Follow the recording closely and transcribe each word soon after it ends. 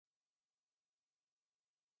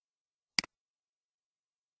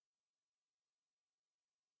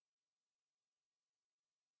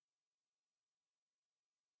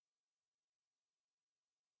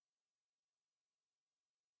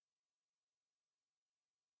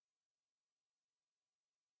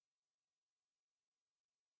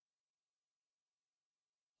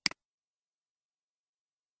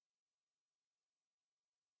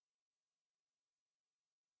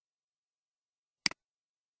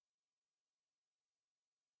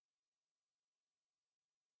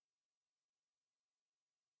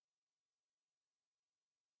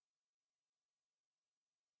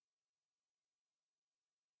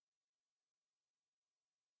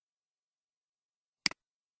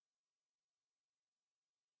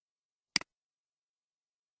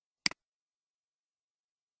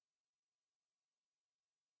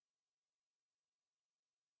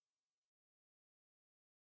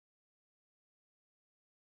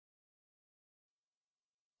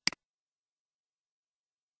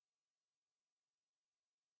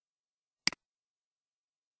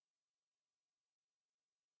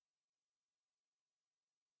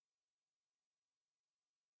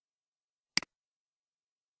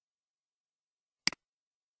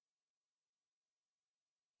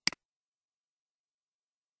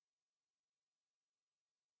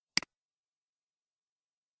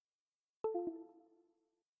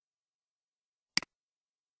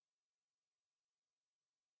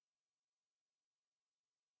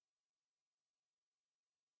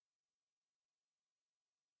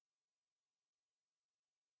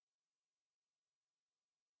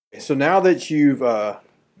So now that you've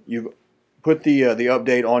put the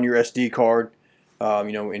update on your SD card,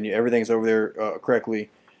 and everything's over there correctly,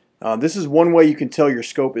 this is one way you can tell your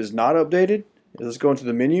scope is not updated. Let's go into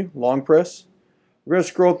the menu, long press. We're going to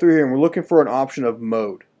scroll through here and we're looking for an option of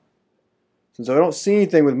mode. Since I don't see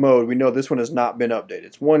anything with mode, we know this one has not been updated.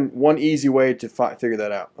 It's one easy way to figure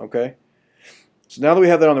that out. Okay. So now that we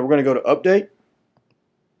have that on there, we're going to go to update.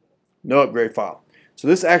 No upgrade file. So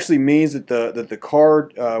this actually means that the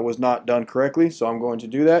card was not done correctly. So I'm going to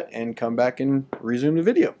do that and come back and resume the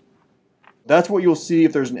video. That's what you'll see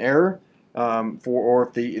if there's an error, or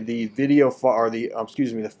if the video file or the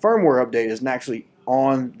firmware update isn't actually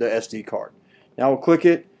on the SD card. Now we'll click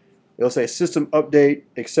it. It'll say system update,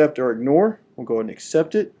 accept or ignore. We'll go ahead and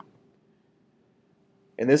accept it.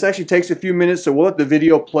 And this actually takes a few minutes, so we'll let the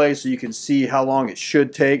video play so you can see how long it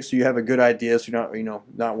should take, so you have a good idea, so you're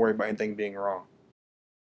not worried about anything being wrong.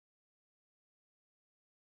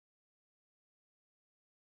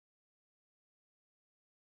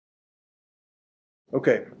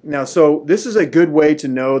 Okay, now so this is a good way to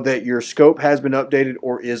know that your scope has been updated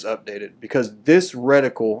or is updated, because this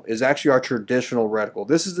reticle is actually our traditional reticle.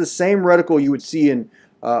 This is the same reticle you would see in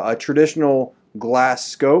a traditional glass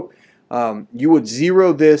scope. You would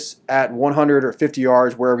zero this at 100 or 50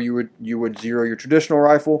 yards, wherever you would zero your traditional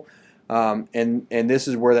rifle, and this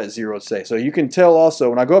is where that zero would stay. So you can tell also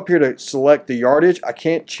when I go up here to select the yardage, I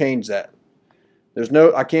can't change that.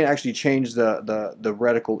 I can't actually change the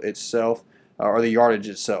reticle itself. Or the yardage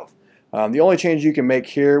itself. The only change you can make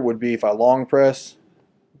here would be if I long press,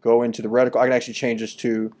 go into the reticle. I can actually change this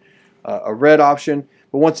to a red option.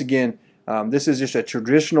 But once again, this is just a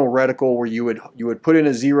traditional reticle where you would put in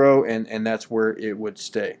a zero and that's where it would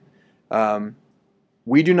stay.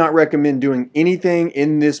 We do not recommend doing anything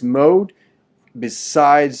in this mode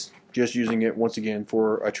besides just using it once again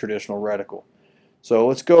for a traditional reticle. So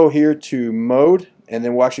let's go here to mode, and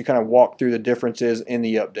then we'll actually kind of walk through the differences in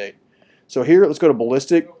the update. So here, let's go to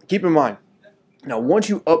ballistic. Keep in mind, now once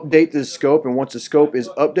you update this scope, and once the scope is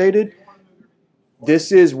updated,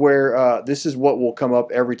 this is where this is what will come up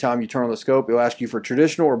every time you turn on the scope. It'll ask you for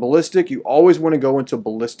traditional or ballistic. You always want to go into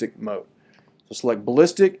ballistic mode. So select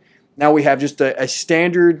ballistic. Now we have just a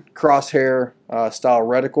standard crosshair style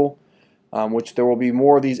reticle, which there will be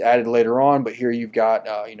more of these added later on. But here you've got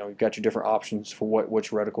you've got your different options for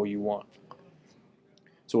which reticle you want.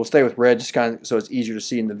 So we'll stay with red, just kind of so it's easier to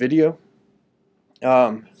see in the video.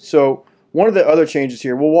 So one of the other changes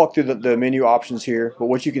here, we'll walk through the menu options here, but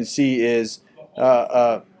what you can see is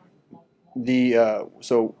so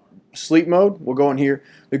sleep mode. We'll go in here.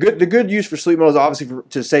 The good use for sleep mode is obviously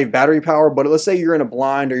to save battery power, but let's say you're in a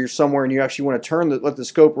blind or you're somewhere and you actually want to let the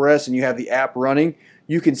scope rest and you have the app running.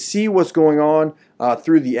 You can see what's going on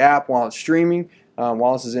through the app while it's streaming,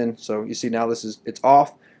 while this is in. So you see now it's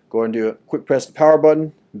off. Go ahead and do a quick press the power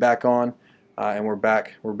button, back on, and we're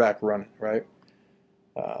back running, right?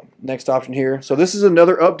 Next option here. So this is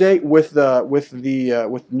another update with the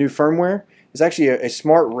new firmware. It's actually a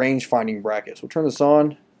smart range finding bracket. So we'll turn this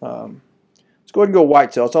on. Let's go ahead and go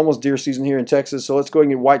whitetail. It's almost deer season here in Texas, so let's go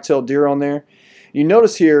ahead and get whitetail deer on there. You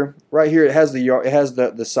notice here, right here, it has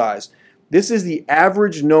the size. This is the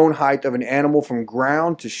average known height of an animal from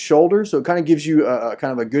ground to shoulder, so it kind of gives you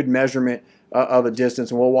kind of a good measurement of a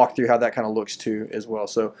distance, and we'll walk through how that kind of looks too as well.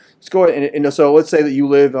 So let's go ahead and so let's say that you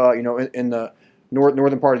live in the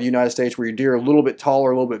northern part of the United States, where your deer are a little bit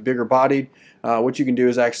taller, a little bit bigger bodied. What you can do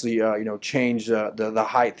is actually change the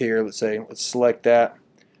height here. Let's select that.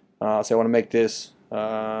 Say I want to make this.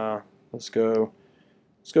 Let's go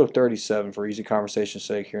 37 for easy conversation's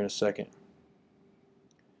sake here in a second.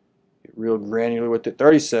 Get real granular with it.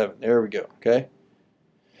 37. There we go. Okay.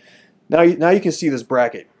 Now you can see this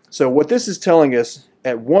bracket. So what this is telling us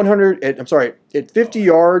at 50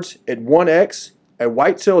 yards at 1x. A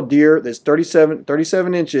whitetail deer that's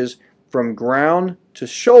 37 inches from ground to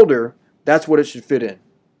shoulder, that's what it should fit in.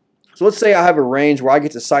 So let's say I have a range where I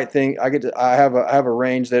get to sight thing. I have a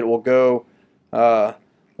range that will go.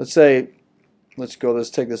 Let's take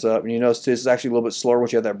this up, and you notice this is actually a little bit slower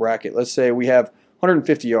once you have that bracket. Let's say we have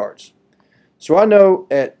 150 yards. So I know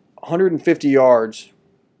at 150 yards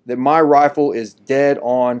that my rifle is dead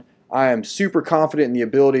on. I am super confident in the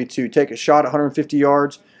ability to take a shot at 150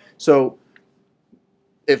 yards. So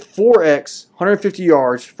at 4x, 150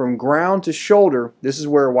 yards from ground to shoulder, this is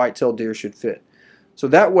where a whitetail deer should fit. So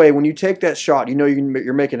that way, when you take that shot,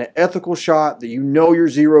 you're making an ethical shot that you're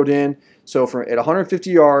zeroed in. So at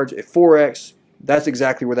 150 yards at 4x, that's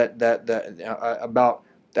exactly where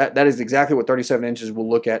that is exactly what 37 inches will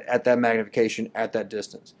look at that magnification at that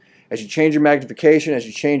distance. As you change your magnification, as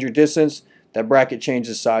you change your distance, that bracket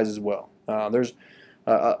changes size as well. There's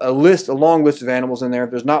a long list of animals in there.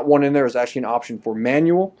 If there's not one in there, there's actually an option for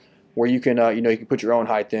manual, where you can you can put your own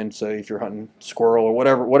height in. So if you're hunting squirrel or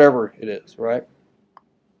whatever it is, right?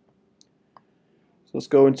 So let's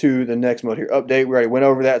go into the next mode here. Update. We already went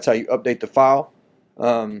over that. That's how you update the file.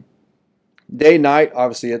 Day, night,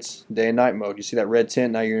 obviously it's day and night mode. You see that red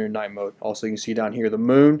tint, now you're in night mode. Also, you can see down here the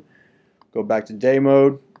moon. Go back to day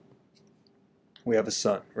mode. We have a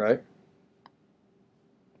sun, right?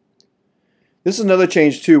 This is another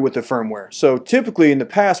change too with the firmware. So typically in the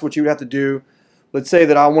past, what you would have to do, let's say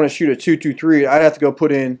that I want to shoot a 223, I'd have to go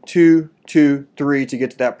put in 223 to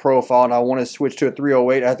get to that profile, and I want to switch to a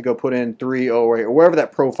 308, I have to go put in 308 or wherever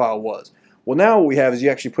that profile was. Well, now what we have is you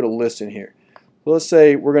actually put a list in here. So let's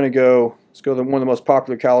say we're going to go, let's go to one of the most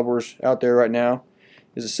popular calibers out there right now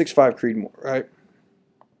is a 6.5 Creedmoor, right?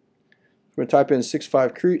 We're going to type in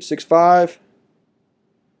 6.5 Creed, 6.5.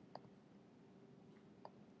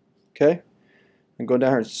 Okay. And go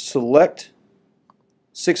down here and select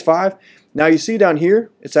 6.5. Now you see down here,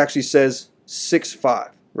 it actually says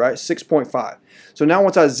 6.5, right? 6.5. So now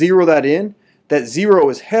once I zero that in, that 0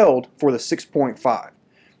 is held for the 6.5.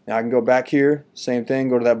 Now I can go back here, same thing,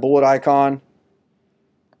 go to that bullet icon,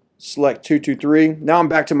 select 223. Now I'm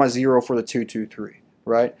back to my 0 for the 223,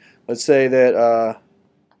 right? Let's say that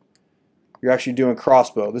you're actually doing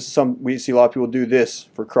crossbow. This is we see a lot of people do this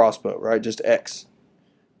for crossbow, right? Just X.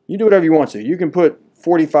 You do whatever you want to. You can put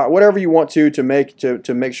 45, whatever you want to make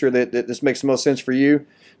sure that this makes the most sense for you.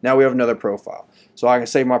 Now we have another profile, so I can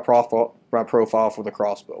save my profile for the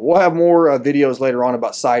crossbow. We'll have more videos later on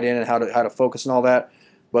about sight in and how to focus and all that.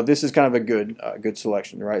 But this is kind of a good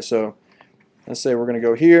selection, right? So let's say we're going to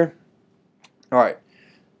go here. All right.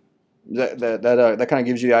 That kind of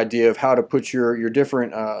gives you the idea of how to put your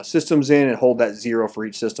different systems in and hold that 0 for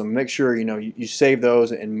each system. Make sure you save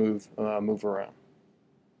those and move around.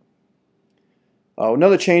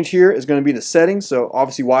 Another change here is going to be the settings. So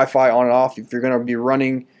obviously Wi-Fi on and off. If you're going to be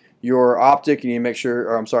running your optic, you need to make sure,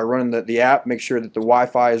 or I'm sorry, running the app, make sure that the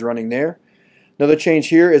Wi-Fi is running there. Another change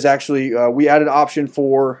here is actually we added an option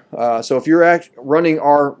for, so if you're running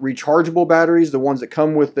our rechargeable batteries, the ones that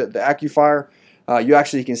come with the AccuFire, you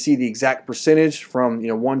actually can see the exact percentage from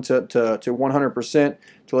 1 to 100%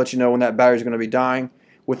 to let you know when that battery is going to be dying.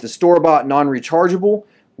 With the store-bought non-rechargeable,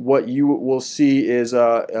 what you will see is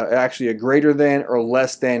actually a greater than or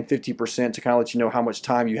less than 50% to kind of let you know how much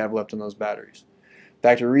time you have left on those batteries.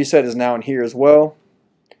 Factory reset is now in here as well.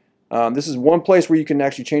 This is one place where you can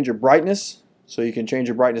actually change your brightness. So you can change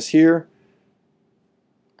your brightness here.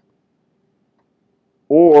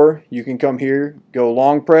 Or you can come here, go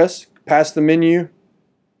long press, past the menu.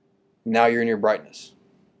 Now you're in your brightness.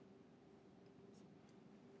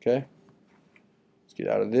 Okay. Let's get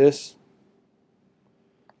out of this.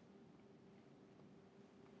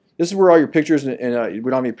 This is where all your pictures, and we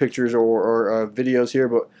don't have any pictures or videos here,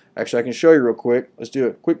 but actually I can show you real quick. Let's do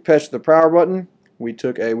a quick press to the power button. We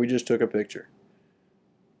just took a picture.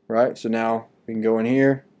 Right? So now we can go in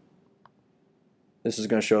here. This is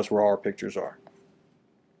going to show us where all our pictures are.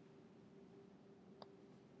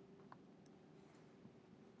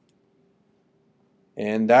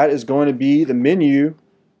 And that is going to be the menu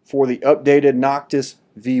for the updated Noctis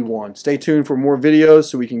V1. Stay tuned for more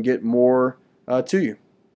videos so we can get more to you.